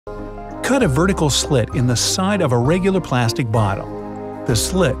Cut a vertical slit in the side of a regular plastic bottle. The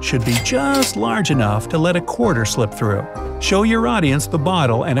slit should be just large enough to let a quarter slip through. Show your audience the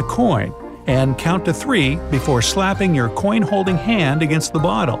bottle and a coin, and count to 3 before slapping your coin-holding hand against the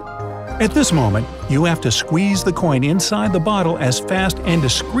bottle. At this moment, you have to squeeze the coin inside the bottle as fast and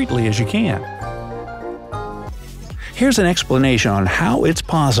discreetly as you can. Here's an explanation on how it's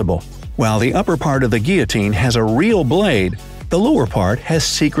possible. While the upper part of the guillotine has a real blade, the lower part has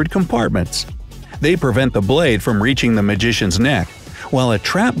secret compartments. They prevent the blade from reaching the magician's neck, while a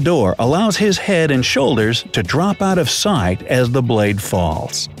trap door allows his head and shoulders to drop out of sight as the blade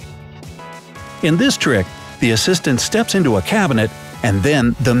falls. In this trick, the assistant steps into a cabinet, and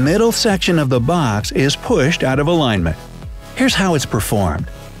then the middle section of the box is pushed out of alignment. Here's how it's performed.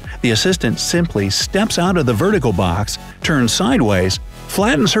 The assistant simply steps out of the vertical box, turns sideways,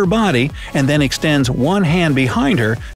 flattens her body, and then extends one hand behind her